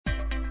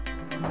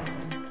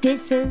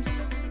This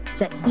is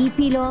the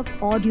Epilogue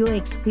Audio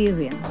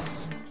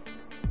Experience.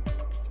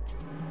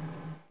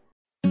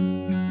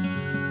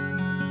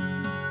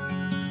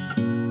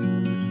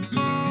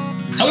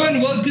 Hello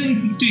and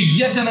welcome to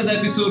yet another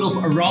episode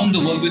of Around the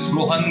World with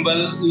Rohan.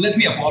 Well, let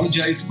me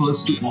apologize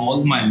first to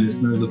all my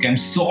listeners. Okay, I'm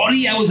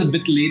sorry I was a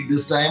bit late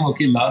this time.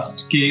 Okay,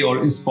 last K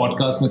or is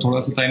podcast mein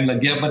thoda sa time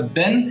lag gaya, but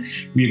then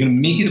we're going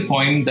to make it a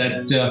point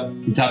that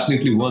it's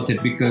absolutely worth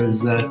it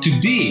because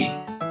today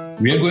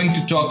we are going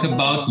to talk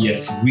about,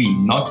 yes, we,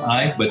 not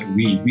I, but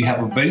we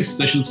have a very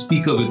special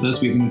speaker with us.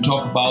 We're going to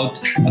talk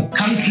about a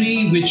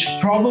country which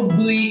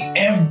probably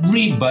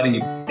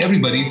everybody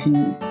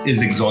who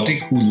is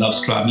exotic, who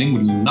loves traveling,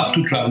 would love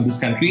to travel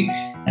this country.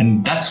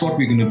 And that's what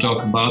we're going to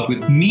talk about.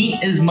 With me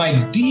is my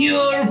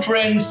dear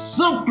friend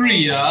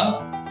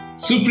Supriya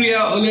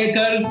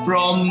Ulekar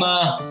from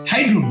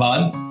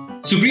Hyderabad.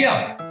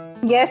 Supriya.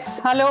 Yes,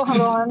 hello,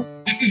 Rohan.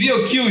 This is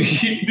your cue.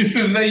 This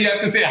is where you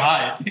have to say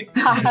hi.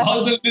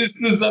 All the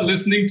listeners are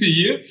listening to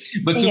you.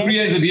 But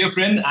Supriya is a dear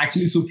friend.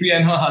 Actually, Supriya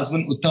and her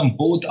husband Uttam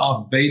both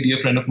are very dear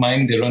friend of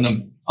mine. They run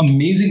an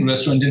amazing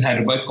restaurant in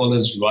Hyderabad called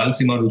as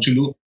Rayalaseema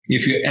Ruchulu.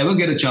 If you ever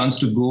get a chance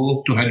to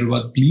go to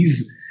Hyderabad,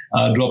 please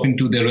drop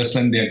into their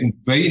restaurant. They're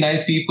very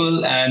nice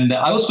people. And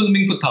I was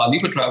filming for Thali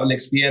for Travel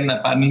XP, and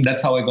apparently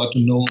that's how I got to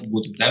know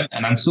both of them.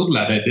 And I'm so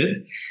glad I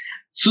did.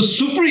 So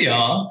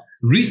Supriya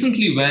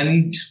recently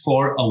went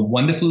for a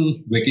wonderful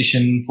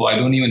vacation for I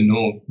don't even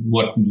know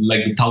what,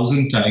 like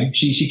 1,000 times.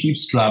 She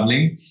keeps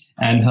traveling,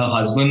 and her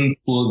husband,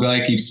 poor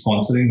guy, keeps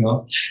sponsoring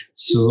her.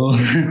 So,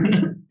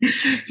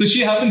 so she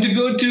happened to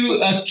go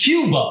to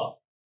Cuba,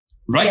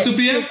 right, Yes,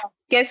 Supriya? Cuba.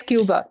 Yes,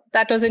 Cuba.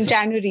 That was in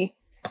January.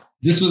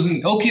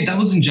 That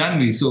was in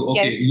January. So,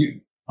 okay. Yes.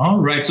 All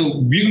right. So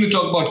we're going to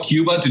talk about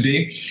Cuba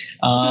today,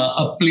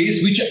 a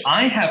place which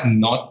I have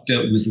not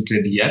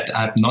visited yet.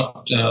 I have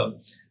not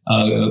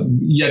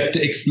yet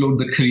explored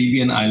the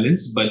Caribbean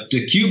islands. But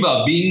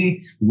Cuba,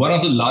 being one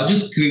of the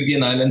largest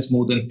Caribbean islands,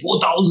 more than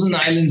 4,000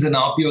 islands in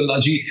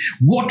archaeology,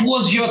 what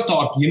was your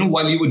thought,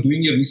 while you were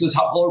doing your research?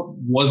 Or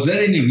was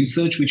there any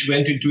research which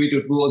went into it?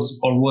 Was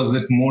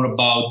it more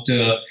about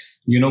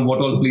what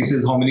all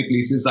places, how many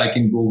places I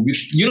can go with,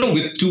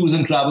 with tours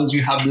and travels,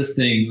 you have this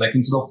thing, like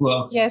instead of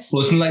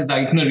personalized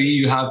itinerary,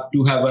 you have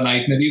to have an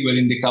itinerary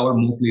wherein they cover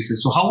more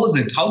places. So how was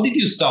it? How did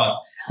you start?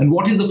 And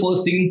what is the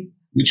first thing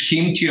which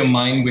came to your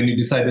mind when you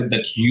decided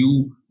that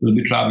you will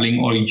be traveling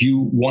or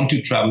you want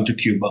to travel to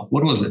Cuba?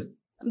 What was it?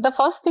 The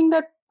first thing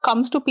that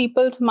comes to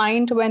people's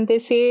mind when they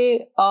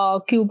say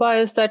Cuba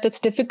is that it's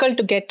difficult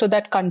to get to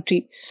that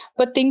country.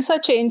 But things are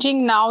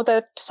changing now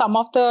that some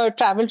of the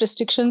travel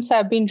restrictions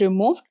have been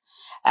removed.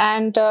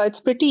 And it's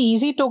pretty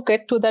easy to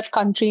get to that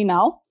country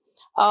now.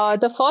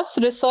 The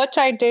first research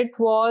I did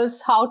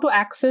was how to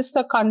access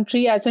the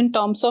country as in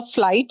terms of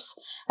flights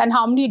and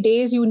how many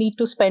days you need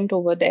to spend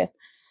over there.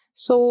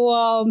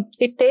 So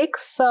it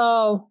takes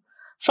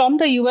from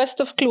the US,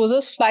 the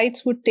closest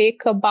flights would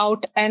take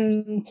about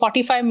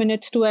 45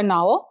 minutes to an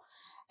hour.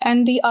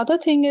 And the other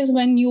thing is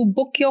when you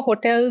book your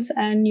hotels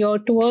and your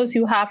tours,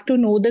 you have to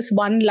know this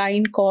one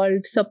line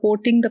called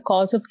supporting the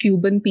cause of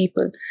Cuban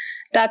people.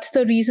 That's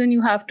the reason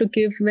you have to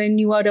give when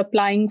you are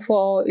applying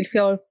for, if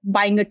you're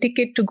buying a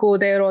ticket to go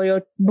there or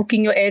you're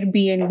booking your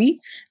Airbnb.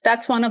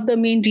 That's one of the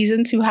main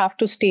reasons you have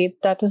to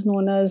state. That is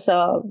known as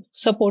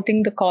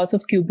supporting the cause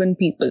of Cuban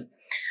people.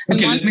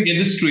 Okay, let me get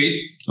this straight.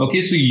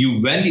 Okay, so you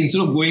went,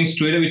 instead of going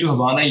straight away to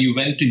Havana, you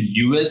went to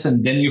US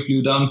and then you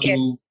flew down to...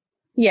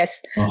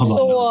 Yes.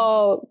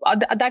 So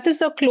that is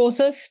the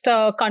closest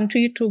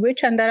country to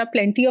which, and there are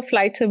plenty of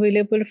flights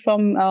available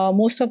from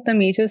most of the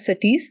major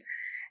cities.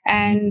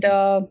 And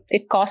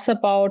it costs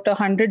about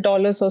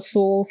 $100 or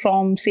so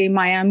from, say,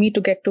 Miami to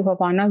get to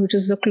Havana, which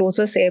is the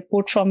closest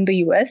airport from the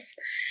US.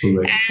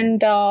 Correct.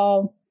 And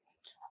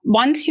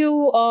once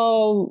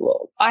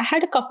I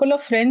had a couple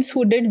of friends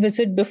who did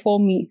visit before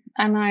me,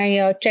 and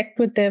I checked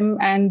with them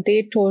and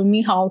they told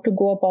me how to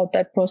go about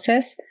that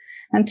process.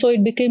 And so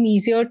it became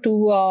easier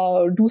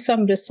to do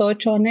some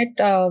research on it.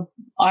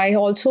 I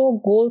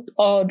also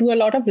do a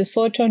lot of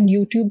research on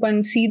YouTube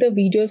and see the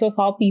videos of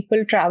how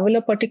people travel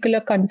a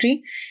particular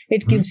country.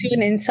 It gives you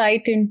an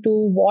insight into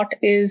what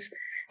is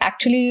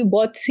actually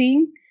worth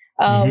seeing,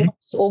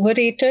 what's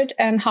overrated,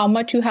 and how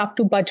much you have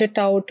to budget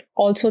out.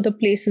 Also the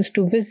places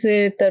to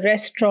visit, the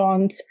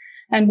restaurants,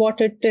 and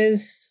what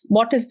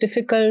is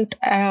difficult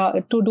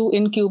to do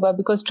in Cuba,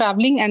 because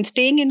traveling and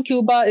staying in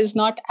Cuba is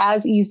not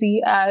as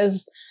easy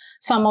as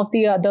some of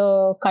the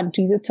other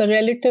countries. It's a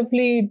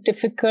relatively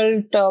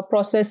difficult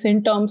process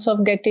in terms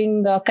of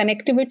getting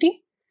connectivity.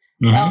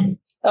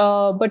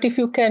 But if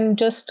you can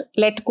just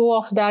let go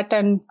of that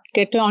and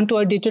get onto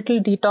a digital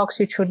detox,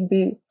 it should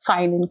be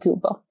fine in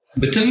Cuba.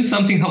 But tell me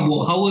something, how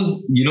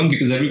was,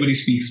 because everybody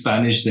speaks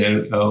Spanish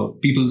there,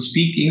 people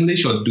speak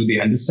English or do they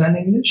understand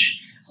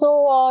English?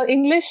 So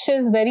English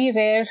is very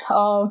rare.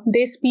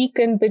 They speak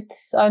in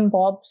bits and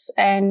bobs,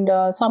 and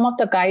some of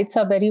the guides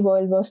are very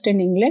well versed in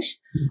English.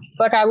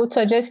 But I would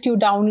suggest you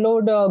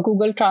download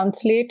Google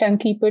Translate and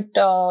keep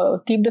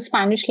the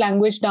Spanish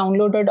language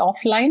downloaded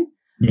offline.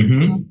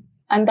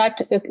 and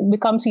that it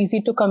becomes easy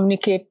to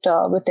communicate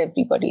with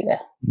everybody there.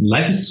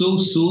 Life is so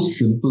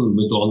simple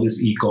with all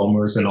this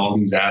e-commerce and all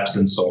these apps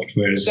and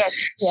softwares. Yes.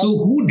 So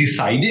who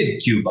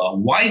decided Cuba?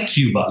 Why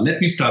Cuba?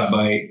 Let's start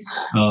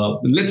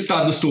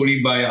the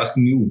story by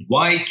asking you,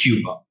 why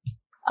Cuba?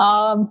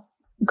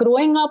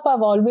 Growing up,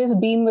 I've always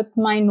been with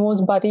my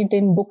nose buried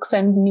in books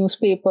and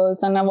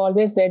newspapers, and I've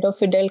always read of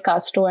Fidel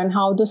Castro and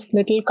how this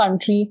little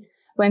country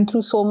went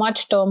through so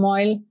much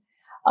turmoil.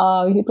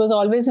 It was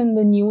always in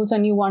the news,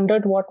 and you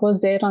wondered what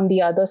was there on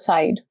the other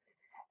side.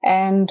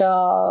 And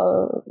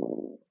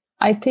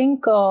I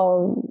think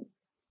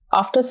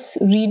after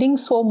reading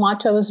so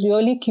much, I was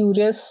really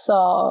curious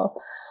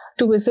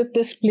to visit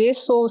this place.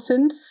 So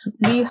since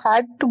we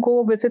had to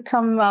go visit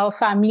some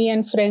family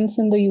and friends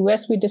in the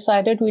US, we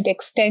decided we'd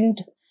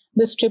extend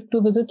this trip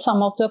to visit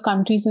some of the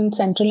countries in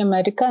Central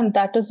America. And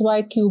that is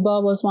why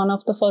Cuba was one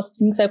of the first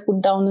things I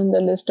put down in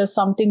the list as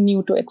something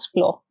new to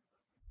explore.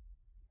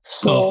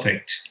 So,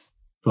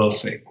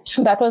 Perfect.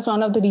 That was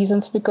one of the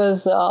reasons,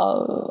 because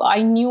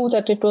I knew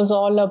that it was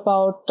all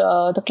about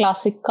the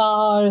classic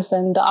cars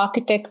and the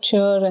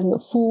architecture and the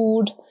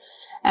food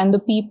and the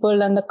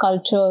people and the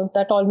culture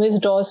that always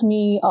draws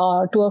me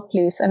to a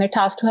place. And it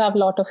has to have a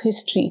lot of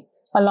history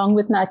along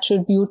with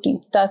natural beauty.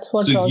 That's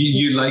what draws me.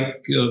 You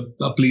like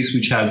a place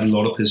which has a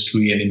lot of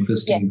history and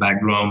interesting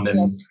background and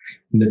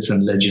myths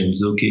and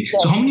legends. Okay.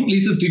 Yes. So how many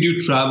places did you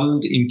travel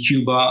in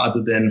Cuba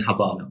other than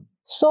Havana?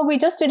 So we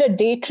just did a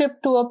day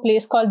trip to a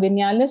place called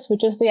Vinales,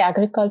 which is the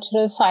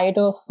agricultural side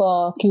of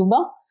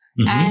Cuba.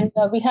 Mm-hmm. And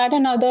we had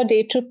another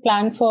day trip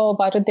planned for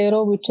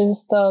Varadero, which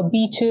is the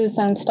beaches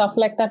and stuff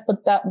like that.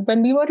 But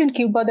when we were in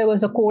Cuba, there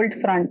was a cold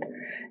front.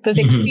 It was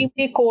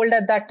extremely cold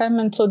at that time.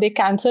 And so they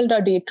canceled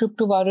our day trip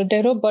to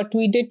Varadero. But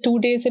we did 2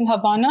 days in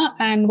Havana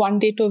and 1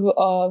 day to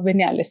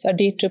Vinales, a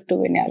day trip to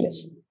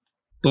Vinales.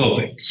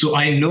 Perfect. So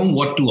I know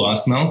what to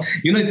ask now.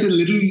 It's a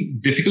little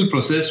difficult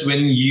process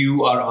when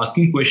you are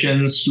asking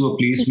questions to a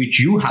place which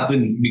you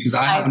haven't, because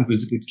I haven't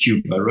visited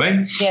Cuba,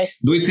 right? Yes.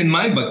 Though it's in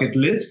my bucket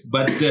list.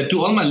 But to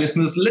all my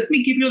listeners, let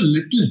me give you a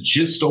little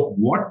gist of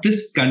what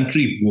this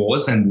country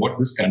was and what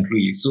this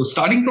country is. So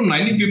starting from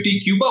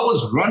 1950, Cuba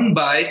was run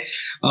by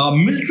a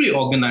military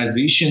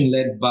organization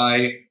led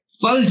by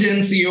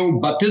Fulgencio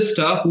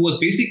Batista, who was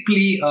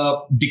basically a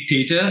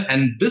dictator,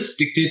 and this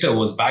dictator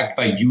was backed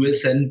by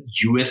US and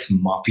US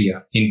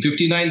mafia. In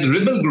 59, the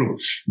rebel group,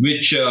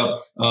 which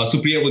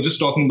Supriya was just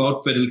talking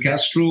about, Fidel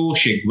Castro,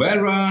 Che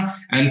Guevara,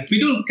 and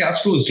Fidel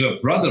Castro's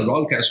brother,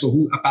 Raul Castro,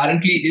 who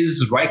apparently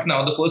is right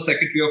now the first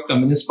secretary of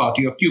Communist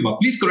Party of Cuba.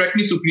 Please correct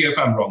me, Supriya, if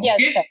I'm wrong. Yes,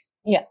 okay? Sir.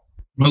 Yeah.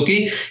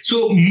 Okay,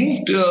 so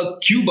moved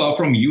Cuba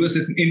from US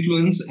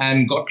influence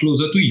and got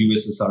closer to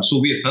USSR.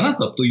 Soviet था ना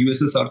तब तो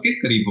USSR के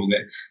करीब हो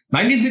गए.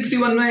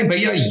 1961 में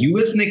भैया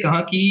US ने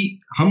कहा कि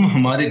हम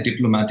हमारे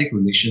डिप्लोमेटिक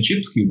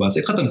रिलेशनशिप्स क्यूबा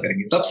से खत्म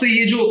करेंगे. तब से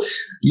ये जो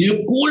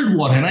कोल्ड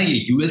वॉर है ना,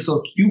 ये US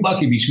और क्यूबा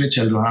के बीच में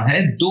चल रहा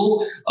है.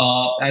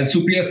 As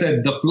Supriya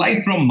said, the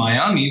flight from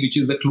Miami, which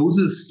is the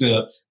closest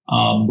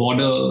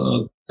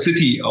border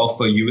city of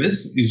US,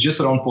 is just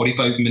around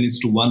 45 minutes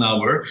to 1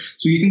 hour.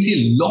 So you can see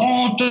a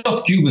lot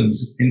of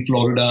Cubans in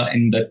Florida,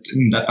 in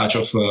that patch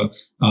of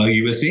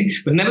USA.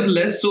 But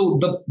nevertheless, so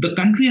the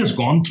country has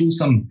gone through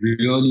some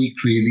really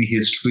crazy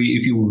history.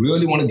 If you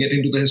really want to get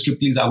into the history,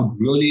 please, I would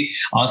really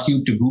ask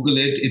you to Google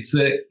it. It's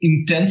an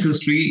intense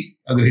history.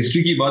 अगर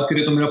history की बात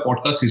करें तो मेरा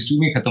podcast history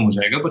में खत्म हो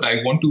जाएगा, but I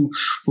want to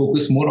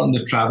focus more on the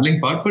traveling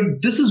part.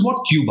 But this is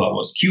what Cuba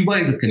was. Cuba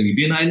is a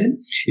Caribbean island.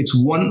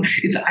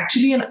 It's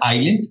actually an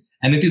island,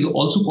 and it is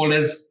also called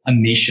as a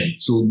nation.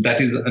 So that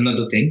is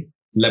another thing.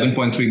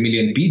 11.3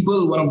 million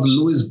people, one of the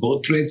lowest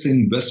birth rates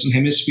in Western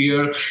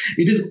Hemisphere.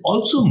 It is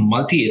also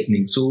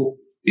multi-ethnic. So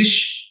इस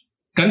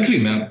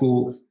country में आपको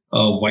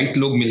white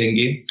लोग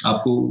मिलेंगे,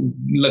 आपको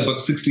लगभग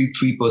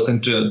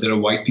 63% there are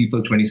white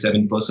people,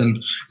 27%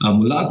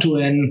 mulatto,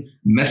 and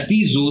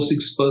mestizo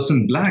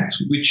 6% black,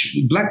 which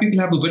black people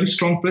have a very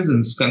strong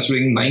presence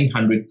considering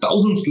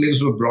 900,000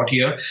 slaves were brought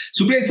here.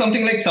 Supriya, it's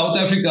something like South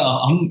Africa.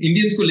 हम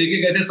Indians को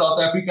लेके गए थे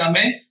South Africa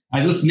में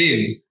as a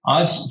slaves.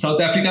 आज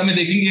South Africa में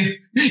देखेंगे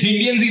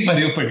Indians ही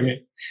भरे पड़े.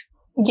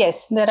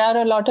 Yes, there are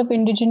a lot of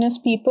indigenous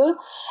people,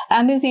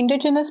 and these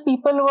indigenous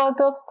people were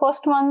the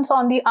first ones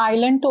on the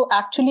island to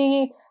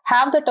actually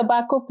have the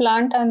tobacco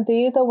plant, and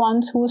they're the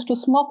ones who used to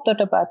smoke the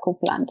tobacco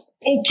plants.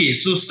 Okay,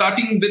 so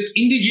starting with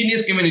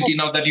indigenous community,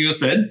 now that you have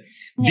said,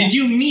 did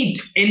you meet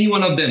any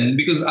one of them?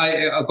 Because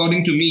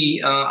according to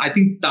me, I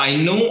think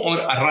Taino or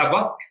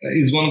Arawak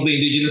is one of the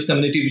indigenous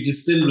community which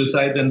is still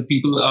resides and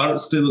people are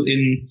still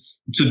in.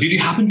 So did you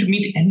happen to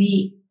meet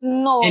any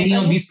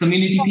of these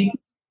community people?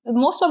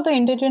 Most of the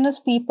indigenous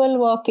people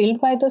were killed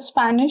by the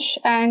Spanish,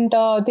 and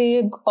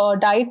they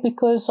died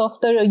because of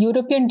the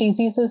European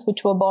diseases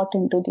which were brought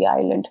into the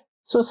island.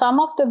 So some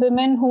of the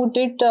women who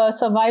did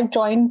survive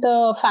joined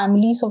the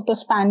families of the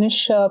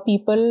Spanish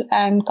people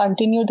and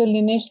continued the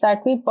lineage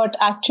that way. But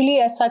actually,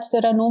 as such,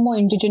 there are no more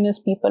indigenous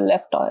people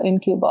left in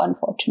Cuba,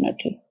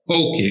 unfortunately.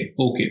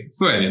 Okay,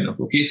 fair enough.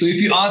 Okay, so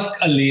if you ask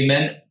a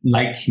layman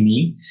like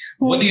me,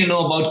 what do you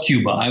know about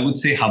Cuba? I would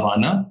say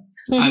Havana.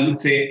 I would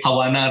say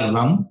Havana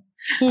rum.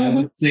 I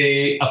would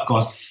say, of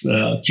course,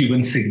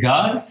 Cuban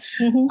cigar.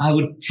 I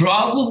would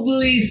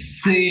probably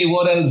say,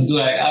 what else do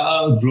I?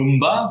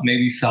 Rumba,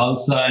 maybe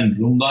salsa and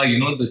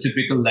rumba, the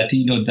typical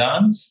Latino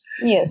dance.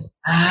 Yes.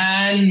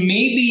 And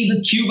maybe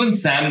the Cuban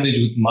sandwich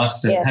with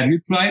mustard. Yes. Have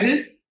you tried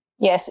it?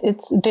 Yes,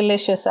 it's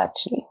delicious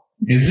actually.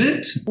 Is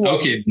it?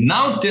 Yes. Okay,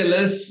 now tell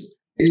us,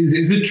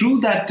 is it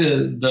true that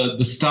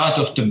the start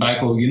of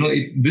tobacco,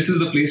 this is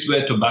the place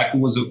where tobacco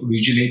was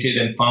originated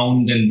and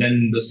found, and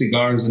then the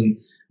cigars and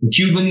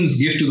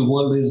Cubans' gift to the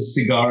world is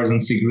cigars and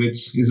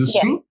cigarettes. Is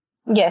this true?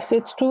 Yes,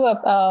 it's true.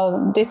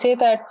 They say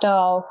that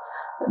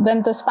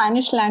when the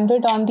Spanish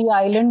landed on the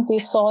island, they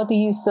saw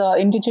these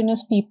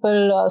indigenous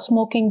people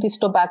smoking these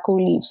tobacco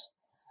leaves.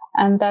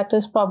 And that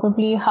is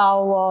probably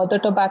how the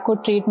tobacco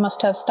trade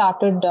must have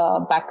started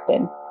back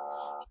then.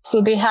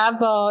 So they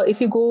have, if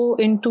you go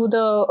into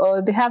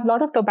they have a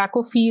lot of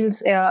tobacco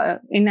fields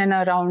in and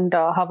around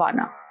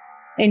Havana,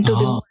 into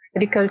the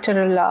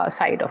agricultural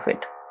side of it.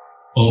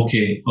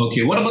 Okay.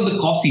 What about the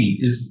coffee?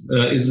 Is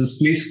this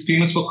place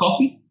famous for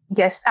coffee?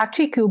 Yes,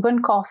 actually,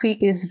 Cuban coffee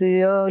is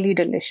really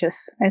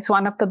delicious. It's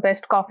one of the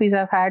best coffees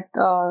I've had,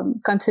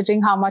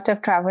 considering how much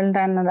I've traveled.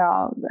 And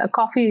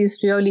coffee is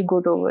really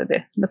good over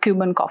there, the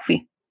Cuban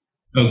coffee.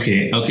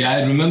 Okay.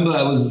 I remember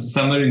I was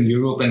somewhere in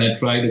Europe and I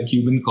tried a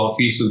Cuban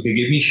coffee. So they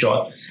gave me a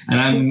shot. And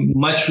I'm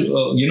much,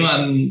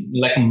 I'm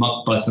like a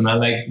mug person. I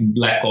like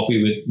black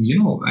coffee with,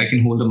 I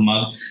can hold a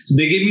mug. So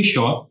they gave me a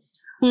shot.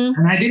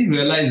 And I didn't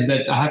realize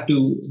that I have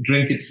to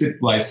drink it sip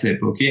by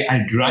sip, okay?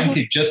 I drank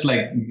it just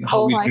like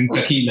how we drink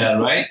tequila,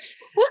 right?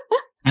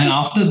 And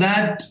after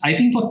that, I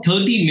think for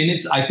 30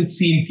 minutes, I could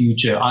see in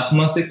future,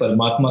 Atma se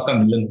Paramatma ka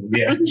milan ho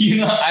gaya.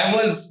 I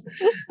was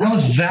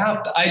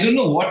zapped. I don't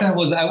know what I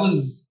was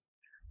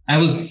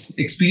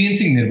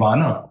experiencing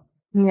nirvana.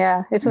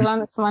 Yeah, it's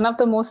one of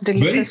the most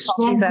delicious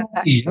coffees I've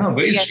had. Yeah,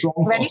 very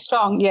strong. Very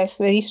strong, yes,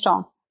 very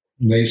strong.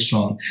 Very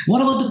strong.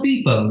 What about the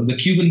people, the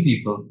Cuban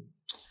people?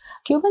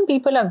 Cuban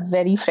people are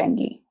very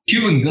friendly.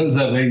 Cuban girls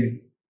are very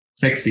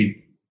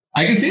sexy.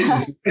 I can say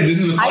this.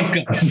 This is a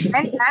podcast.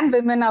 And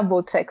women are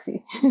both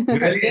sexy.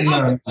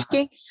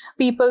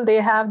 People, they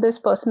have this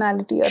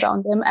personality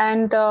around them.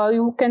 And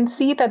you can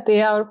see that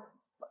they are,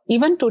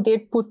 even today,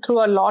 put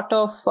through a lot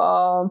of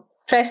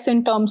stress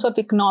in terms of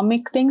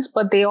economic things,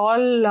 but they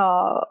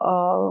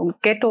all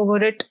get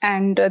over it,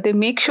 and they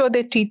make sure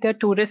they treat their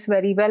tourists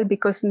very well,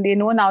 because they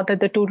know now that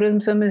the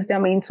tourism is their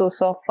main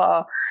source of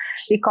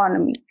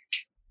economy.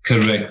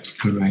 Correct.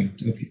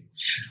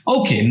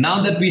 Okay.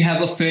 Now that we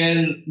have a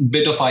fair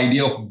bit of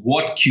idea of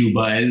what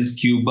Cuba is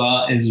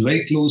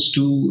very close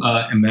to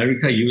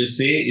America,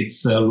 USA.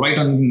 It's right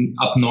on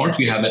up north.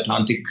 You have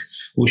Atlantic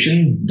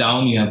Ocean.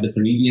 Down you have the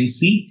Caribbean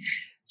Sea.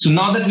 So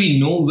now that we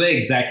know where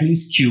exactly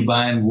is Cuba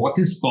and what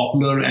is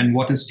popular and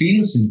what is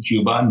famous in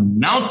Cuba,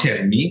 now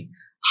tell me,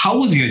 how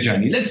was your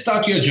journey? Let's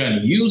start your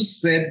journey. You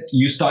said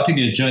you started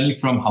your journey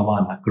from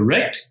Havana,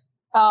 correct?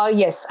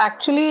 Yes,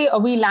 actually,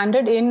 we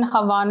landed in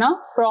Havana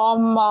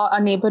from a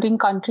neighboring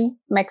country,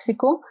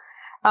 Mexico.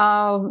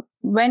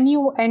 When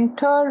you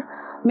enter,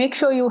 make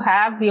sure you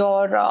have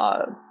your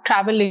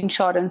travel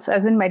insurance,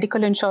 as in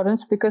medical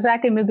insurance, because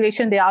at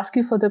immigration, they ask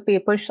you for the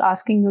papers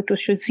asking you to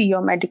should see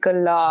your medical.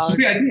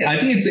 Supriya, I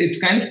think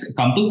it's kind of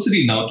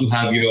compulsory now to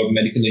have your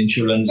medical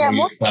insurance. Yeah,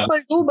 most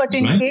people do, but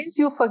in case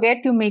you forget,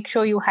 you make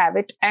sure you have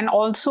it. And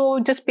also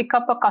just pick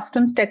up a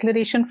customs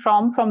declaration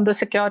from the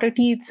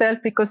security itself,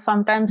 because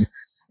sometimes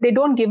they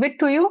don't give it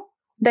to you.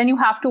 Then you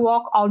have to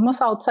walk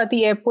almost outside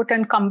the airport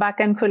and come back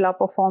and fill up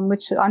a form,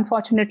 which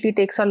unfortunately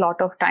takes a lot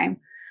of time.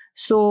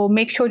 So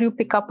make sure you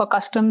pick up a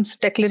customs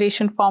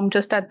declaration form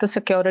just at the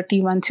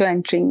security once you're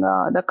entering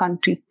the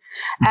country.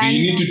 Do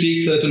you need to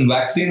take certain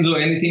vaccines or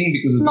anything?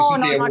 Because no,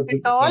 not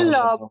at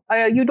all.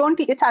 You don't.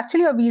 It's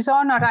actually a visa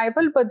on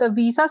arrival, but the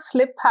visa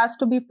slip has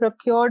to be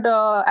procured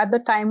at the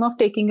time of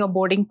taking your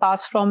boarding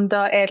pass from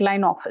the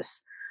airline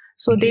office.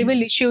 So they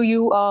will issue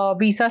you a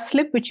visa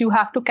slip, which you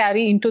have to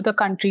carry into the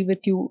country with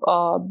you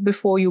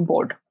before you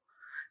board.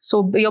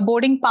 So your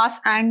boarding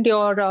pass and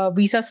your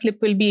visa slip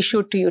will be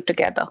issued to you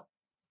together.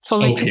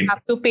 So you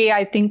have to pay,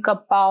 I think,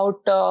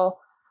 about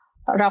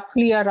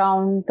roughly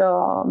around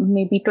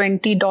maybe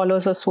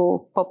 $20 or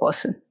so per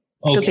person.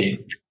 To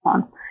pay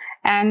on.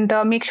 And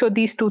make sure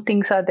these two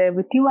things are there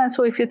with you. And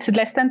so if it's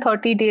less than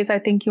 30 days, I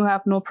think you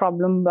have no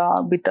problem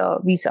with a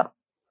visa.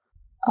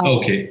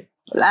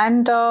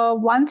 And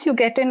once you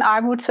get in, I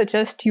would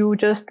suggest you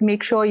just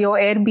make sure your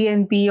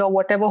Airbnb or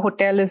whatever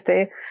hotel is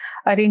there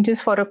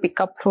arranges for a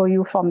pickup for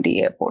you from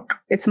the airport.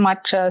 It's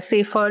much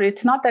safer.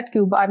 It's not that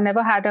Cuba.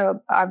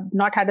 I've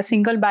not had a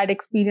single bad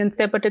experience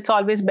there, but it's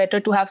always better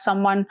to have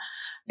someone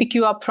pick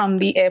you up from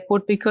the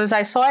airport, because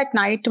I saw at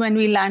night when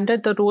we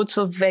landed, the roads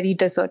were very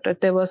deserted.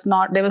 There was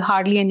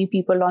hardly any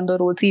people on the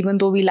roads, even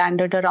though we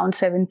landed around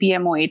 7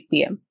 p.m. or 8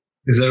 p.m.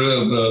 Is there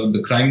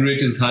the crime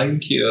rate is high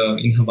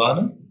in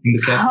Havana? In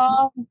the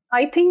capital?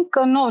 I think,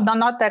 no,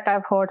 not that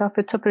I've heard of.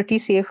 It's a pretty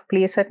safe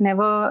place. At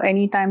never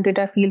any time did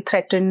I feel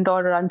threatened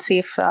or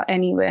unsafe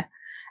anywhere.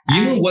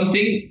 You know, one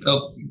thing,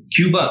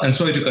 Cuba, I'm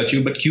sorry to cut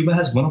you, but Cuba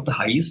has one of the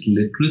highest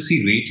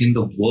literacy rate in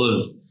the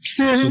world.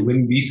 So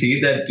when we say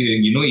that,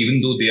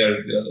 even though they are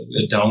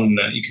down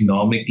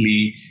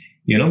economically,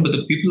 but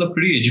the people are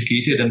pretty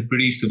educated and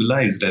pretty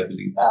civilized, I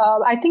believe.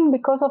 I think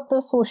because of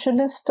the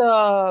socialist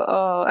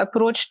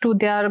approach to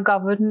their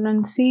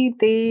governance,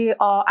 they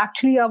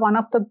actually are one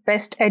of the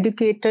best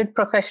educated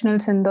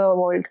professionals in the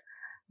world.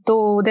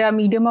 Though their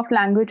medium of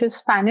language is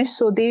Spanish,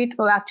 so they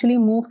actually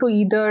move to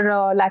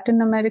either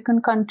Latin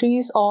American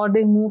countries or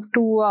they move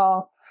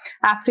to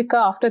Africa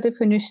after they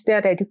finish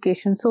their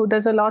education. So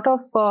there's a lot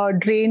of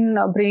brain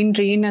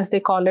drain, as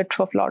they call it,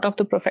 for a lot of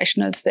the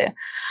professionals there.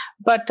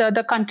 But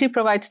the country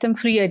provides them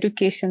free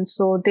education,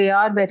 so they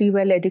are very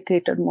well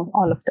educated,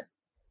 all of them.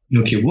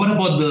 Okay, what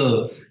about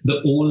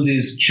the old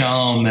days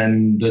charm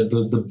and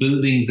the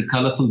buildings, the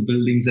colorful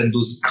buildings and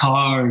those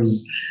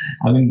cars?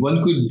 I mean,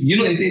 one could,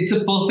 it's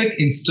a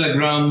perfect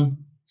Instagram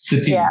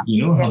city, Yes.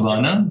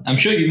 Havana. I'm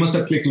sure you must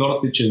have clicked a lot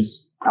of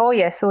pictures. Oh,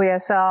 yes.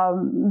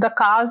 The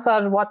cars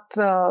are what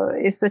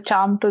is the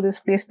charm to this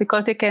place,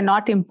 because they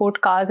cannot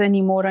import cars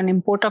anymore, and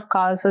import of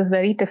cars is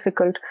very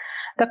difficult.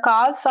 The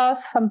cars are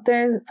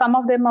some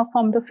of them are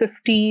from the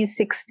 50s,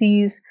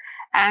 60s.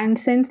 And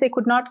since they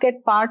could not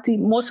get parts,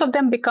 most of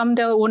them become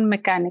their own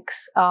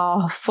mechanics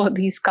for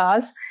these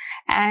cars.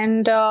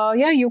 And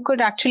you could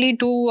actually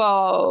do,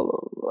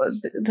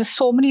 there's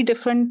so many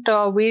different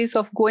ways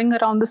of going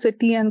around the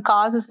city, and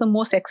cars is the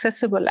most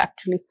accessible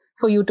actually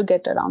for you to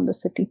get around the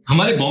city.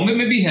 Hamare Bombay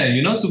mein bhi hai,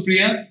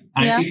 Supriya,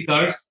 antique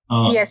cars,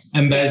 yes.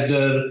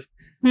 Ambassador,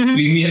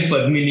 Premier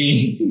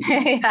Padmini,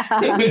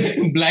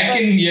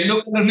 black and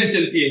yellow color mein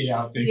chalti hai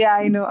yahan pe. Yeah,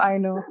 I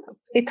know.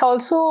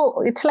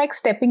 It's like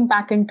stepping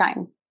back in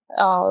time,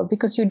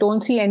 because you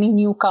don't see any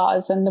new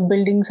cars and the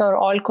buildings are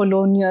all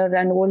colonial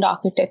and old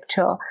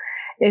architecture.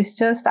 It's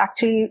just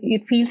actually,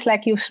 it feels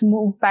like you've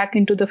moved back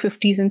into the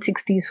 50s and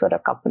 60s for a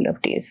couple of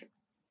days.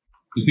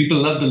 Do people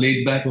love the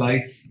laid back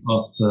life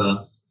of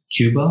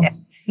Cuba?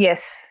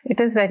 Yes. It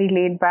is very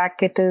laid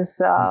back. It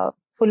is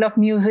full of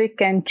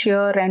music and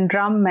cheer and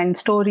drum and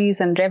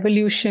stories and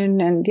revolution.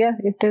 And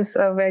it is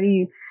a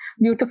very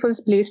beautiful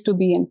place to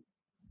be in.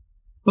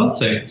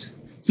 Perfect.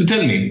 So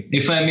tell me,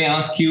 if I may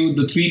ask you,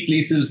 the 3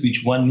 places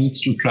which one needs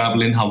to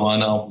travel in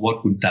Havana,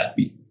 what would that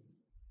be?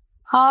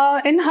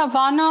 In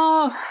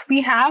Havana,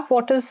 we have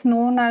what is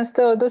known as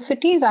the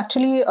city is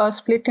actually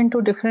split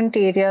into different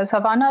areas.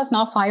 Havana is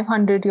now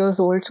 500 years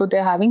old, so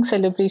they're having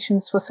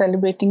celebrations for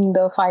celebrating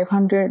the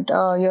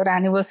 500-year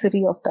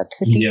anniversary of that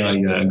city. Yeah, I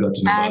got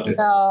to know about it. And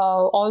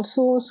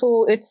also,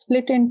 so it's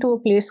split into a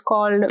place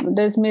called,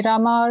 there's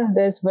Miramar,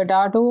 there's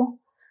Vedado,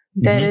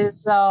 there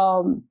is...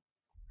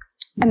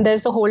 and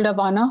there's the whole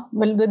Havana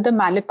with the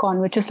Malecon,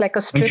 which is like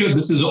a strip. I'm sure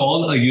this is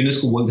all a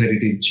UNESCO World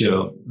Heritage,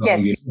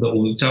 the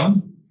old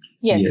town?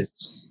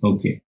 Yes.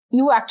 Okay.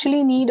 You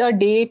actually need a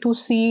day to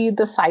see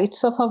the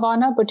sights of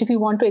Havana, but if you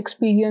want to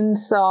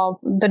experience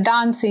the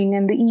dancing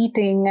and the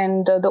eating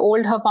and the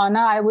old Havana,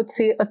 I would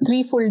say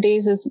 3 full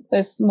days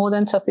is more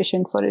than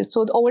sufficient for it.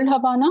 So the old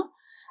Havana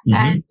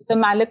and the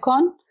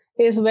Malecon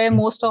is where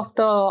most of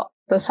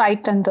the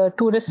site and the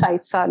tourist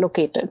sites are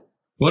located.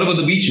 What about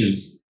the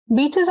beaches?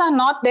 Beaches are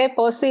not there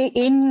per se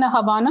in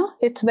Havana.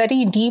 It's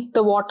very deep,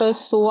 the waters.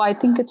 So I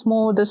think it's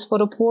more this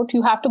for a port.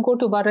 You have to go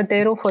to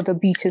Varadero for the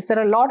beaches. There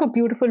are a lot of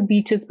beautiful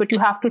beaches, but you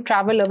have to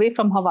travel away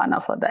from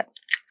Havana for that.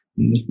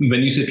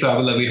 When you say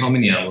travel away, how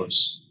many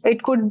hours?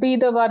 It could be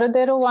the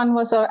Varadero one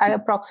was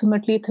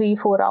approximately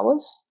 3-4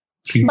 hours.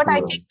 But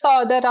I think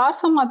there are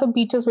some other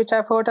beaches which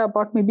I've heard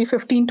about maybe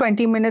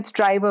 15-20 minutes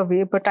drive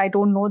away, but I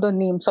don't know the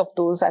names of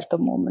those at the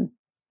moment.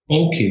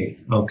 Okay.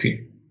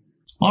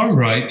 All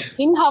right.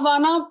 In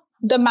Havana,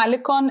 the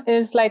Malecon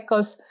is like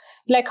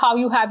how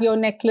you have your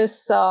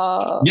necklace.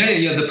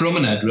 The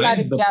promenade,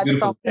 right?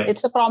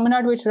 It's a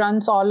promenade which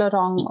runs all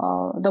around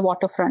the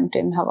waterfront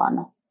in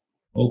Havana.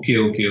 Okay.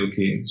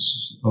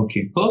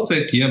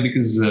 Perfect. Yeah,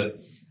 because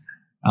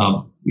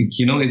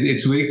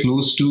it's very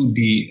close to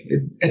the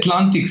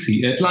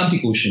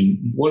Atlantic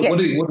Ocean. What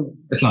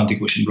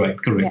Atlantic Ocean? Right.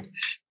 Correct. Yeah.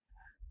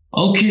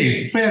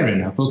 Okay, fair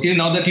enough. Okay,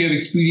 now that you have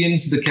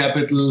experienced the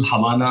capital,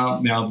 Havana,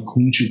 mein aap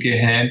ghum chuke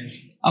hain.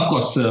 Of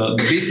course, the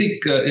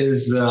basic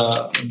is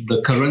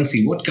the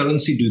currency. What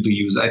currency do they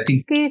use? I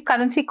think the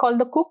currency called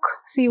the Cook,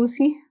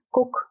 CUC,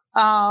 Cook.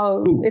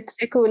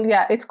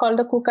 It's called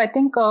the Cook. I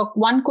think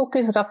one Cook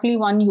is roughly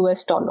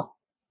 $1.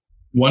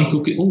 One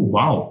Cook. Oh,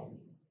 wow.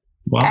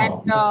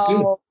 And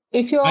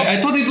if you're,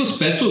 I thought it was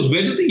pesos.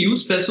 Where do they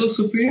use pesos,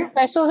 Supriya?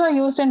 Pesos are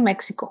used in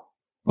Mexico.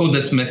 Oh,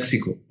 that's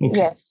Mexico. Okay.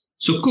 Yes.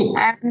 So Cook.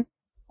 And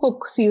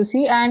Cook,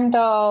 CUC. And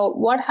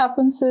what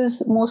happens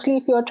is mostly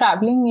if you're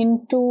traveling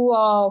into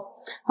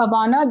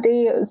Havana,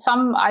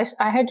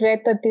 I had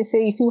read that they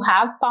say if you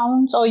have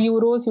pounds or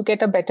euros, you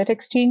get a better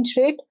exchange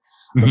rate.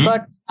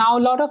 But now a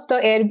lot of the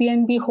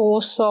Airbnb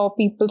hosts or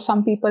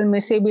some people may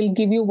say will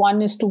give you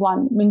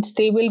 1:1, means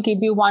they will give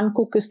you one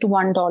Cook is to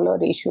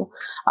 $1 ratio.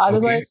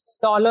 Otherwise, the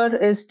dollar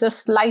is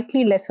just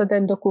slightly lesser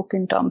than the Cook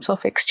in terms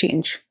of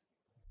exchange.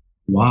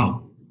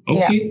 Wow.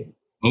 Okay.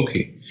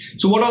 Okay.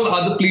 So what all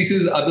other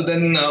places other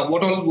than,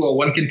 what all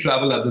one can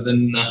travel other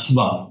than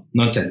Havana?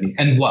 Not tell me.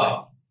 And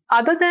why?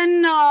 Other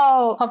than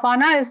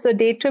Havana is the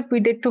day trip we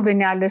did to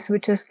Vinales,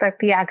 which is like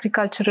the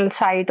agricultural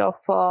side of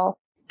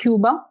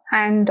Cuba.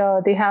 And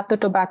they have the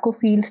tobacco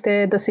fields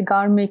there, the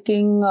cigar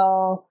making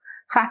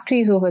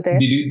factories over there.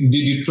 Did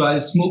you try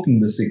smoking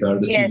the cigar,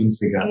 the Cuban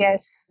cigar?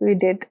 Yes, we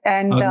did.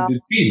 And how did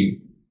it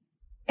feel?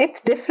 It's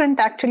different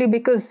actually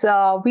because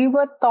we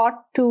were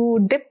taught to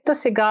dip the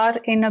cigar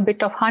in a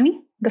bit of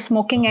honey, the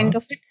smoking end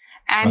of it,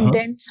 and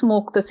then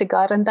smoke the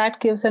cigar. And that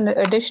gives an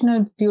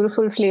additional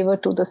beautiful flavor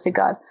to the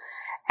cigar.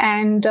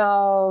 And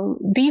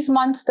these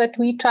months that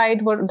we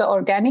tried were the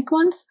organic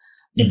ones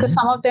because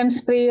some of them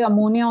spray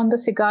ammonia on the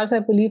cigars, I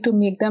believe, to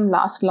make them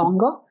last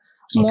longer.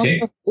 Most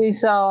of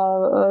these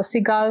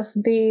cigars,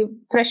 they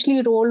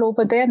freshly roll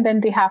over there and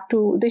then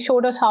they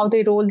showed us how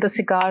they roll the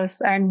cigars.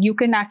 And you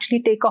can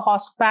actually take a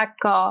horseback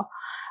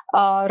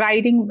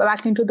riding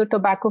back into the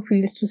tobacco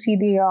fields to see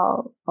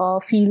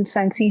the fields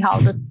and see how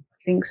the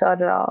things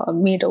are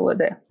made over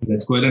there.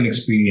 That's quite an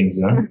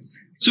experience, huh?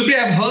 Supriya,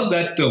 I've heard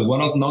that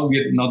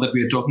now that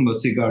we are talking about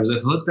cigars,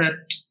 I've heard that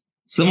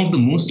some of the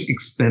most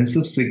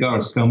expensive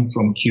cigars come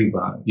from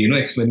Cuba. You know,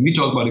 when we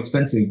talk about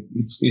expensive,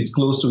 it's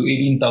close to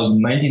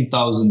 18,000,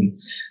 19,000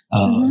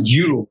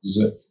 euros.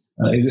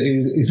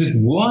 Is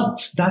it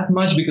worth that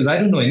much? Because I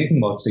don't know anything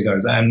about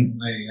cigars. I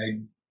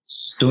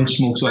don't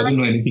smoke, so I don't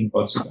know anything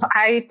about cigars.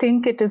 I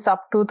think it is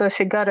up to the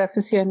cigar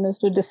aficionados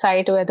to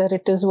decide whether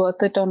it is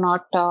worth it or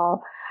not.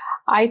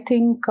 I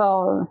think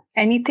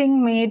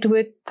anything made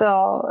with,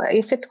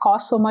 if it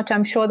costs so much,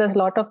 I'm sure there's a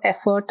lot of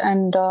effort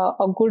and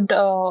a good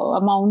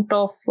amount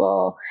of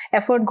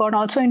effort gone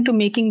also into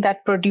making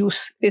that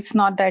produce. It's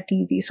not that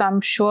easy. So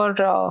I'm sure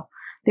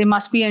they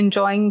must be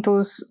enjoying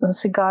those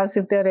cigars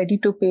if they're ready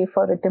to pay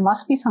for it. There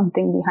must be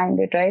something behind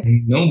it, right?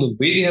 No, the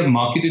way they have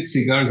marketed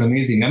cigars,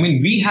 amazing. I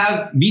mean, we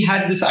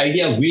had this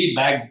idea way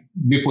back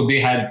before they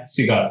had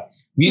cigar.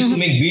 We used to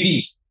make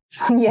BDs.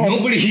 Yes.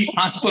 Nobody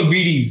asks for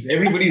BDs.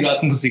 Everybody's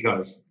asking for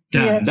cigars.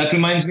 Damn. Yes. That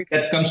reminds me.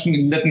 That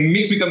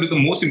makes me come to the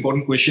most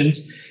important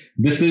questions.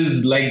 This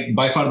is like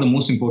by far the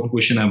most important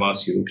question I've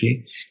asked you.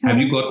 Okay, have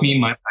you got me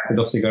my packet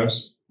of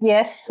cigars?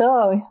 Yes,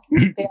 sir.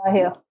 They are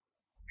here.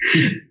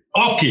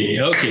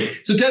 Okay.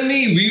 So tell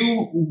me,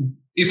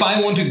 if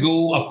I want to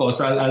go, of course,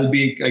 I'll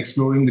be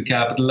exploring the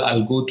capital.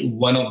 I'll go to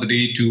one of the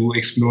day to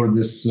explore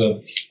this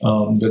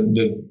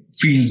the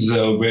fields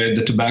where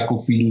the tobacco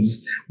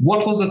fields.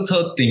 What was the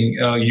third thing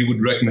you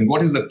would recommend?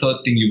 What is the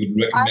third thing you would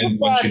recommend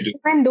one should do?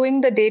 I would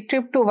doing the day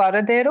trip to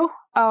Varadero.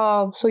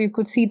 So you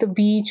could see the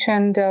beach.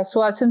 And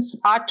so since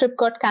our trip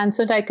got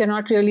cancelled, I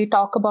cannot really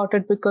talk about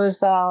it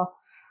because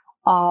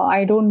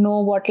I don't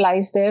know what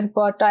lies there.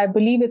 But I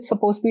believe it's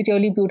supposed to be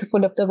really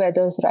beautiful if the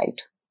weather is right.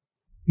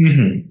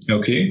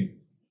 Okay.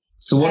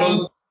 So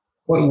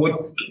what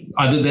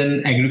other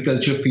than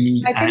agriculture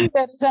field? I think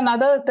there's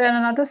another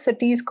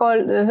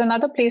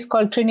place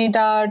called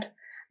Trinidad.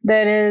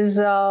 There is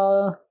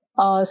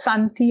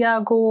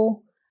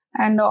Santiago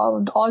and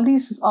all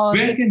these.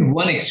 Where can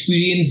one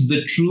experience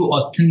the true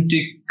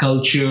authentic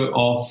culture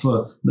of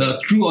the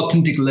true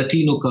authentic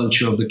Latino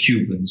culture of the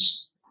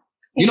Cubans?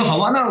 You know,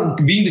 Havana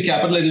being the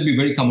capital, it will be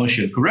very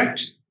commercial,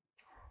 correct?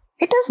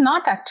 It is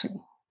not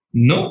actually.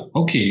 No?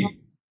 Okay.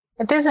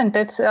 It isn't.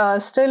 It's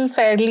still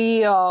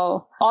fairly,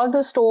 all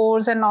the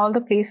stores and all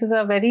the places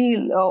are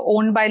very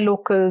owned by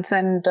locals.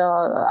 And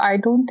I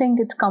don't think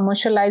it's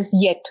commercialized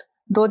yet,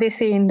 though they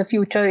say in the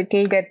future it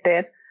will get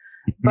there.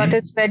 But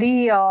it's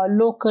very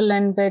local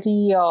and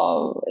very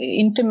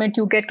intimate.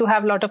 You get to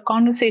have a lot of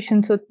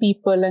conversations with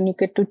people and you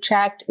get to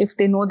chat. If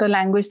they know the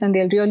language, then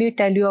they'll really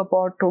tell you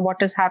about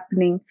what is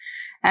happening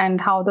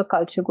and how the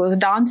culture goes.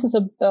 Dance is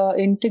an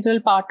integral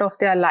part of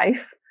their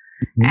life.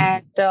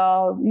 And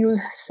you'll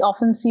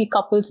often see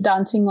couples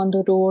dancing on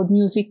the road,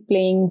 music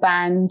playing,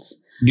 bands.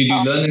 Did you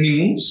learn any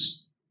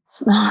moves?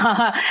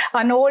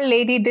 An old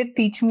lady did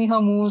teach me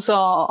her moves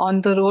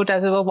on the road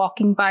as we were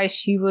walking by.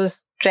 She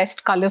was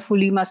dressed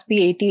colorfully, must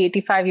be 80,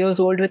 85 years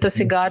old with a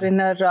cigar in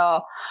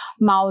her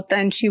mouth.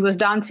 And she was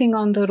dancing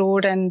on the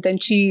road. And then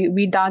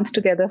we danced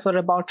together for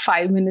about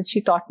 5 minutes. She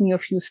taught me a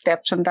few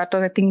steps. And that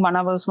was, I think, one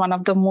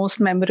of the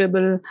most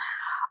memorable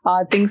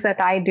things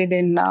that I did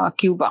in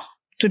Cuba.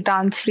 To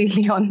dance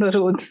freely on the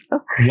roads.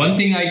 One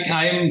thing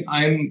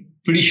I'm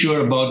pretty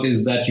sure about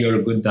is that you're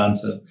a good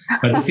dancer.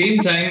 At the same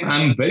time,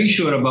 I'm very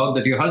sure about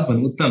that your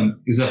husband, Uttam,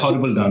 is a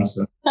horrible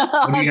dancer.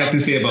 What do you have to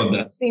say about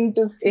that? Seem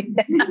to say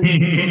that.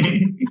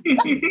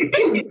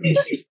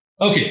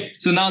 Okay,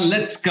 so now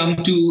let's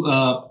come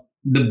to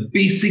the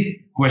basic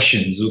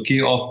questions, okay,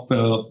 of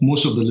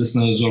most of the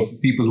listeners or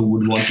people who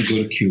would want to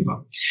go to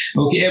Cuba.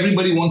 Okay,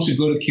 everybody wants to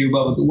go to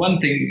Cuba, but the one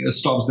thing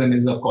stops them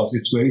is, of course,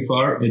 it's very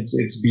far.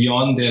 It's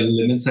beyond their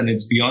limits and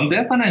it's beyond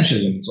their financial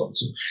limits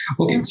also.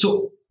 Okay,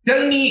 so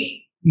tell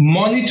me,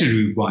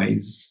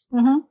 monetary-wise,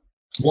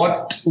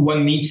 what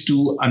one needs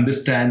to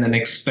understand and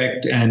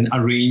expect and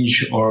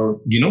arrange,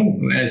 or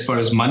as far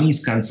as money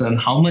is concerned,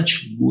 how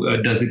much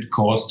does it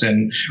cost,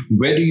 and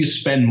where do you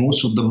spend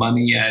most of the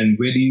money, and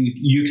where do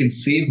you can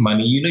save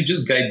money?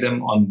 Just guide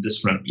them on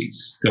this front,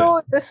 please.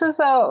 So this is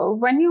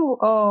when you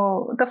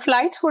the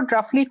flights would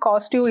roughly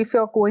cost you, if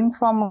you're going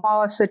from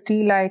a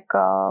city like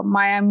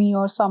Miami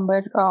or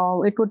somewhere,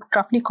 it would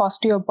roughly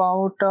cost you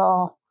about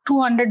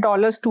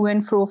 $200 to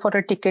and fro for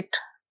a ticket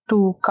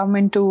to come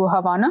into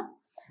Havana.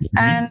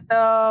 And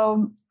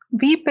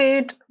we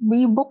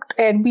booked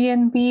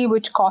Airbnb,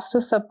 which cost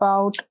us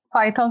about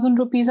 5,000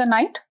 rupees a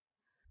night.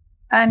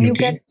 And you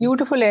get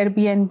beautiful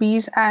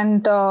Airbnbs.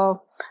 And the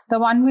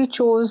one we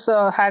chose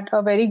had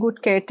a very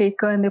good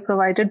caretaker, and they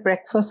provided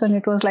breakfast, and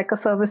it was like a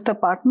serviced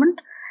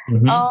apartment.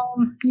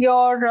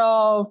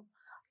 Your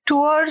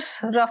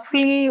tours,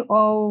 roughly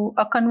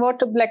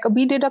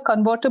we did a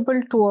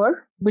convertible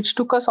tour, which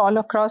took us all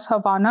across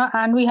Havana,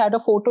 and we had a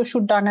photo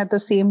shoot done at the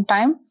same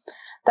time.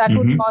 That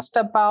would cost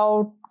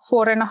about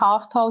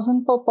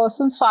 4,500 per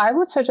person. So I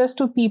would suggest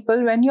to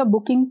people, when you're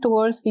booking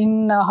tours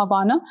in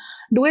Havana,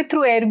 do it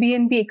through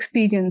Airbnb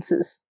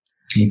experiences.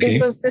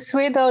 Because this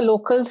way the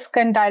locals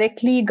can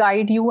directly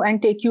guide you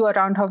and take you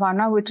around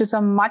Havana, which is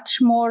a much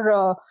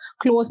more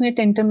close-knit,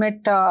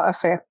 intimate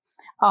affair.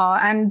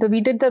 And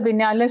we did the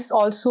Vinales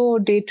also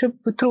day trip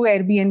through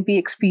Airbnb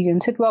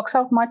experience. It works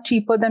out much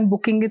cheaper than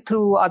booking it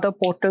through other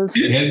portals.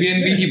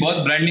 Airbnb ki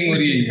bahut branding ho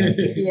rahi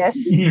hai. Yes.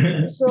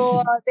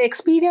 So the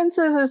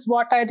experiences is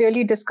what I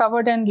really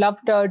discovered and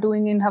loved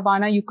doing in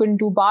Havana. You can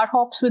do bar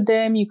hops with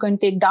them. You can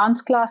take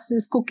dance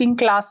classes, cooking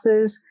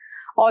classes.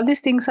 All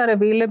these things are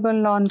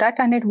available on that,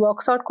 and it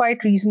works out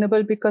quite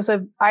reasonable, because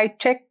I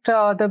checked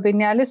the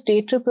Vinales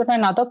day trip with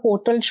another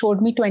portal,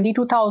 showed me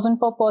 22,000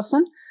 per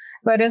person.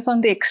 Whereas on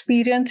the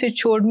experience, it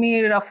showed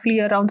me roughly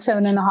around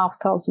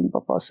 7,500 per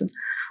person.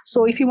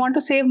 So if you want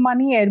to save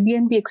money,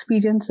 Airbnb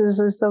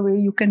experiences is the way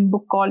you can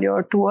book all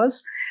your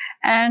tours.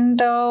 And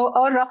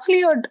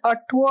roughly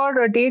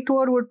a day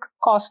tour would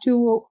cost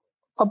you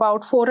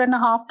about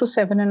 4,500 to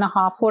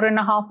 7,500.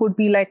 4,500 would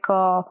be like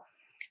a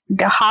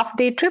half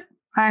day trip,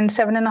 and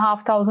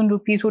 7,500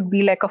 rupees would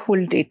be like a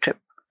full day trip.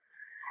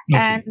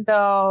 And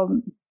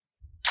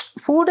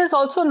food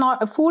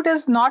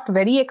is not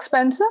very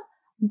expensive.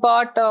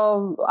 But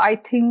I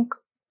think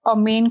a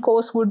main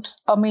course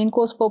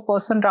per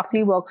person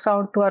roughly works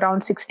out to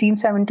around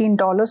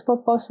 $16-17 per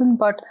person.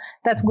 But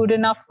that's good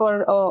enough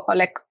for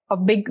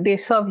they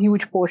serve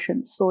huge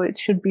portions, so it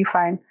should be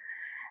fine.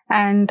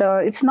 And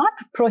it's not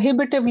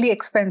prohibitively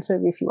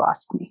expensive, if you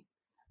ask me.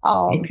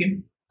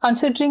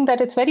 Considering that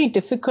it's very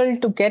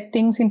difficult to get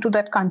things into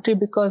that country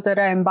because there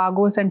are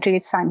embargoes and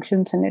trade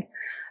sanctions in it.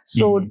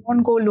 So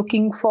don't go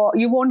looking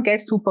you won't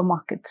get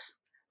supermarkets.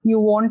 You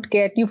won't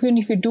get, even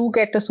if you do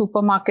get a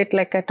supermarket,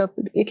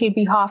 it'll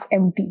be half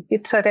empty.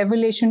 It's a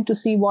revelation to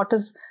see what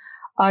is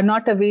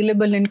not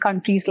available in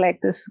countries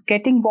like this.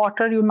 Getting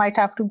water, you might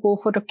have to go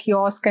for a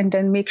kiosk and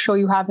then make sure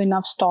you have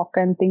enough stock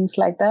and things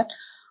like that.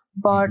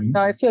 But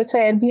if it's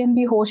an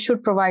Airbnb host,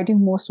 should provide you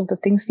most of the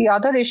things. The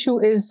other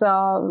issue is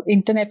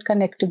internet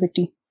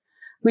connectivity,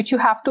 which you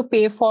have to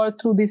pay for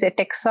through these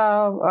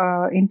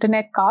Etexa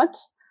internet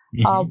cards,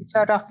 which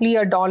are roughly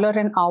 $1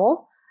 an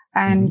hour.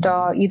 And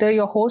either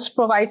your host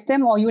provides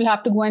them, or you'll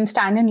have to go and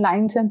stand in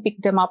lines and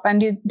pick them up.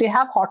 And they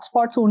have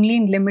hotspots only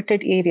in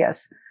limited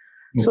areas.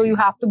 So you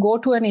have to go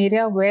to an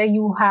area where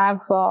you have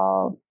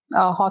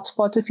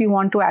hotspots if you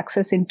want to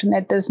access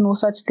internet. There's no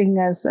such thing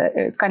as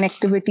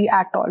connectivity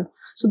at all.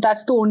 So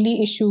that's the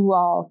only issue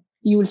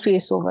you will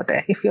face over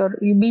there, if you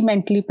be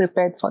mentally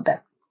prepared for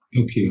that.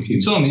 Okay.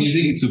 It's so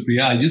amazing,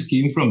 Supriya. I just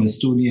came from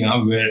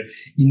Estonia, where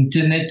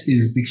internet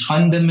is the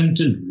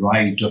fundamental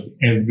right of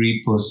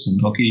every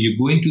person. Okay, you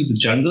go into the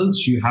jungles,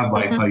 you have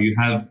Wi-Fi, you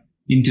have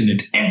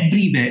internet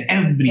everywhere.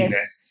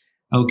 Yes.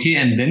 Okay,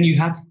 and then you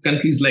have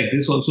countries like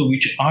this also,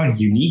 which are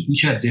unique,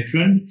 which are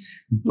different,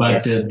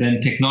 but then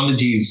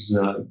technology is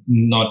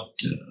not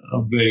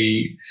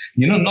very,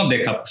 not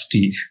their cup of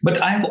tea.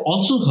 But I have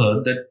also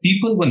heard that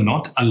people were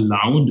not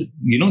allowed,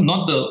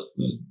 not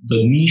the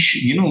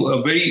niche,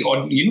 a very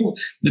odd,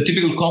 the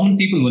typical common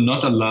people were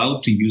not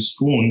allowed to use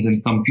phones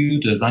and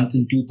computers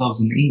until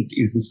 2008.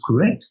 Is this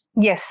correct?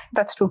 Yes,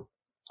 that's true.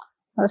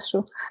 That's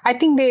true. I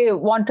think they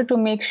wanted to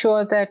make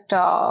sure that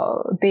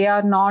they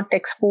are not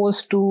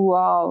exposed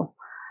to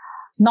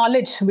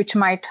knowledge which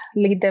might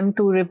lead them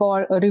to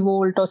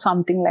revolt or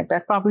something like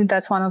that. Probably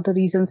that's one of the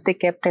reasons they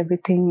kept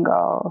everything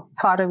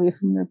far away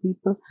from the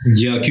people.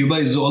 Yeah, Cuba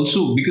is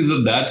also, because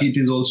of that, it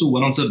is also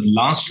one of the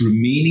last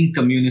remaining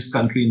communist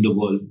country in the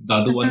world. The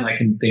other one I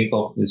can think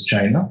of is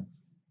China.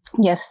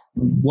 Yes.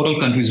 What all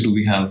countries do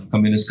we have,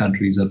 communist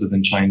countries, other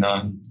than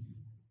China?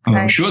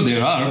 I'm sure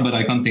there are, but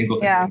I can't think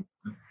of any.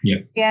 Yeah.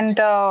 And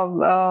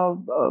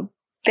the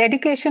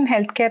education,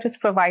 healthcare is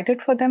provided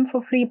for them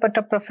for free, but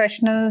the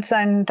professionals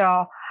and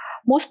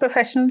most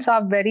professionals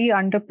are very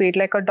underpaid.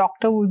 Like a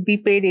doctor would be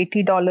paid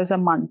 $80 a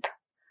month.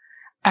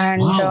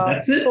 And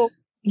that's it?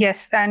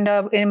 Yes. And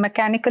a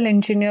mechanical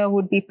engineer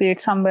would be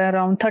paid somewhere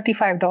around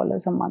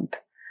 $35 a month.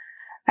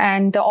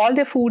 And all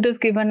their food is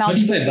given out.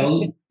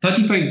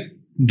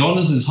 $35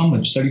 is how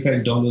much?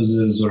 $35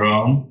 is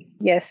around.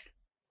 Yes.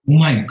 Oh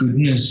my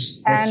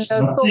goodness. That's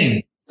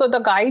nothing. So the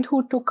guide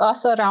who took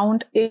us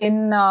around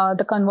in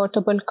the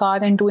convertible car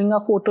and doing a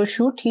photo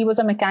shoot, he was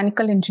a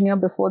mechanical engineer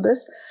before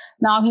this.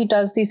 Now he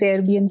does these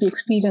Airbnb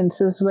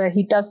experiences where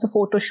he does the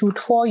photo shoot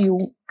for you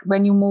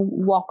when you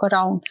walk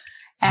around.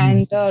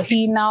 And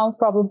he now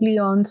probably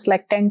earns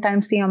like 10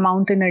 times the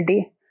amount in a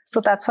day. So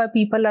that's why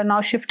people are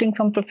now shifting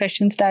from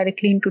professions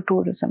directly into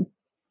tourism.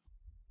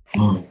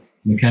 Oh.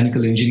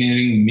 Mechanical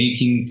engineering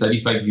making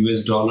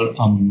 $35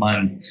 a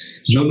month.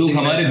 जो लोग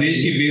हमारे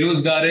देश के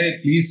बेरोजगार है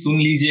please सुन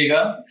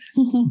लीजिएगा,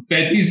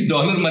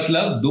 $35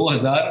 मतलब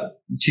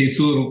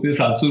 2,600 रुपए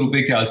 700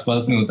 रुपए के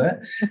आसपास में होता है,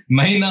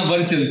 महीना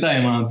भर चलता है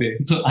वहां पे.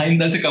 तो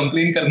आइंदा से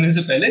कंप्लेन करने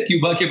से पहले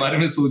क्यूबा के बारे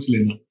में सोच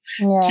लेना.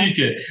 ठीक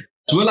है.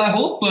 Well, I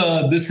hope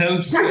this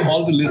helps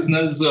all the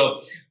listeners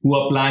who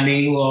are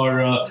planning or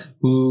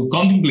who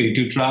contemplate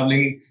to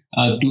traveling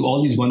to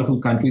all these wonderful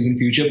countries in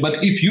future. But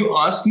if you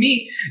ask me,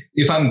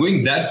 if I'm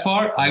going that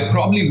far, I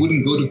probably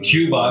wouldn't go to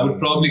Cuba. I would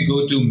probably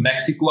go to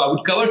Mexico. I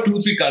would cover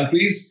 2-3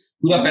 countries.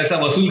 पूरा पैसा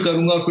वसूल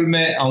करूंगा और फिर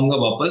मैं आऊंगा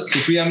वापस.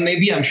 Supriya ने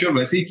भी I'm sure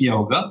वैसे ही किया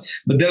होगा.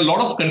 But there are a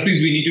lot of countries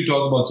we need to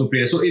talk about,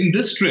 Supriya. So in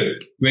this trip,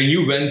 when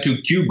you went to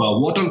Cuba,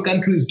 what all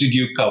countries did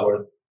you cover?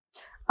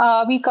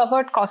 We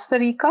covered Costa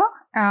Rica,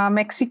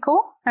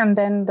 Mexico, and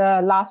then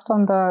the last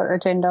on the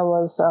agenda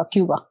was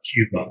Cuba.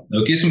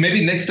 Okay, so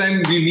maybe next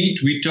time we meet,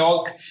 we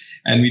talk,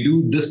 and we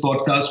do this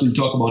podcast, we'll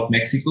talk about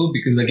Mexico,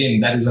 because again,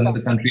 that is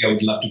another country I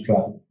would love to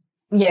travel.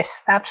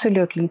 Yes,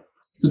 absolutely.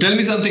 So tell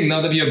me something,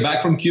 now that you're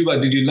back from Cuba,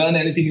 did you learn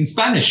anything in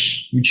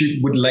Spanish, which you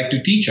would like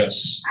to teach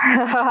us?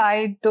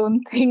 I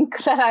don't think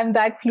that I'm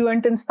that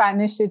fluent in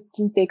Spanish. It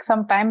will take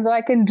some time, though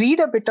I can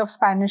read a bit of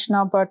Spanish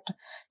now, but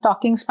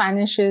talking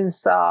Spanish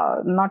is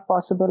not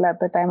possible at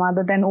the time,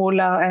 other than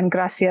hola and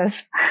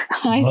gracias.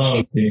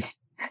 Okay.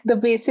 The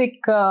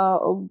basic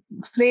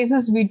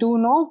phrases we do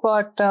know,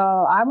 but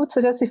I would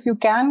suggest if you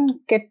can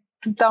get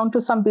down to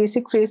some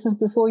basic phrases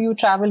before you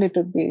travel, it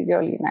would be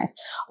really nice.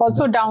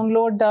 Also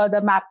download the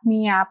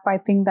MapMe app. I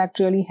think that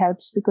really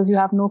helps because you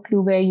have no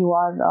clue where you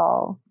are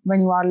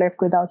when you are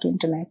left without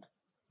internet.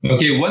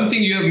 Okay, one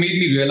thing you have made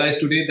me realize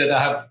today that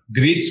I have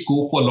great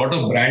scope for a lot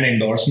of brand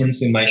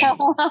endorsements in my show.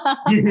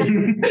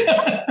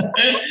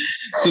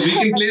 So we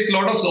can place a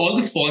lot of all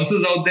the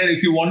sponsors out there.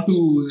 If you want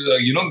to,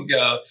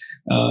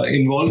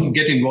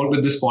 get involved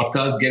with this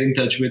podcast, get in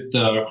touch with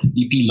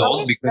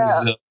Eplog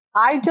because.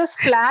 I just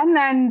plan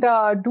and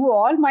do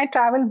all my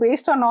travel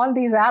based on all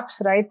these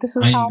apps, right? This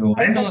is how.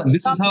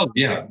 This is how,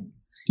 yeah.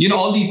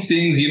 All these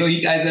things,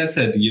 as I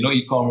said,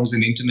 e-commerce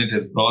and internet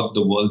has brought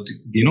the world,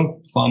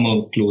 far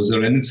more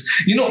closer. And it's,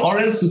 or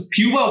else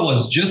Cuba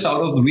was just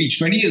out of the reach.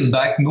 20 years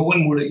back, no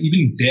one would have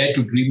even dared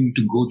to dream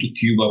to go to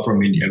Cuba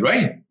from India,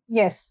 right?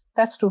 Yes,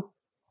 that's true.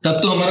 तब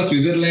तो हमारा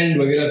Switzerland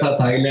वगैरह था,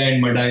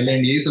 Thailand, mud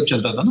island, यही सब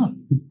चलता था ना.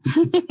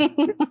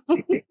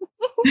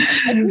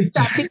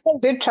 People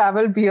did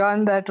travel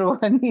beyond that,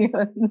 Rohan.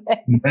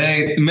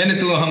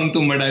 हम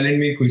तो मड आइलैंड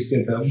में ही खुश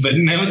थे. But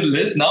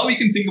nevertheless, now we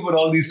can think about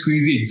all these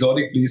crazy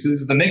exotic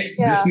places. The next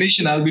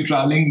destination I'll be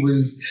traveling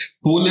was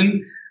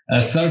Poland,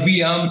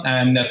 Serbia,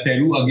 and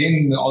Peru.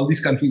 Again, all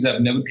these countries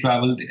I've never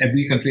traveled.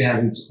 Every country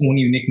has its own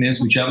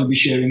uniqueness, which I will be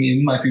sharing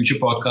in my future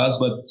podcast.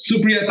 But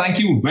Supriya, thank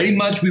you very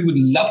much. We would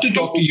love to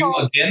talk to you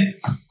again.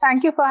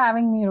 Thank you for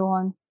having me,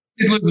 Rohan.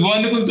 It was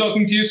wonderful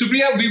talking to you,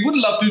 Supriya. We would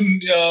love to,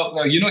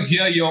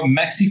 hear your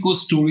Mexico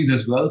stories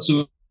as well.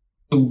 So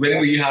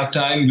whenever you have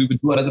time, we will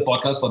do another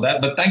podcast for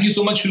that. But thank you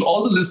so much to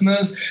all the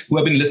listeners who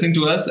have been listening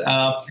to us.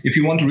 If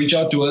you want to reach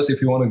out to us, if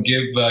you want to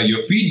give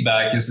your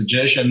feedback, your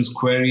suggestions,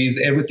 queries,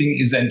 everything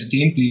is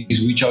entertained.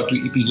 Please reach out to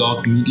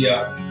Eplog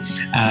Media.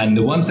 And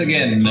once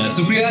again,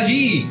 Supriya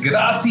ji,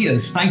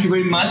 gracias. Thank you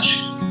very much.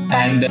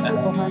 And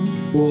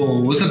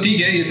वो सब ठीक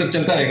है, ये सब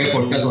चलता रहेगा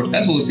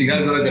podcast वो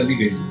cigar जरा जल्दी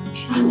भेज दो.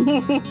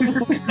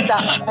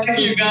 Thank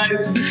you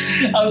guys.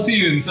 I'll see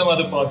you in some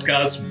other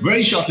podcast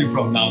very shortly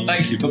from now.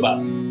 Thank you.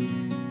 Bye-bye.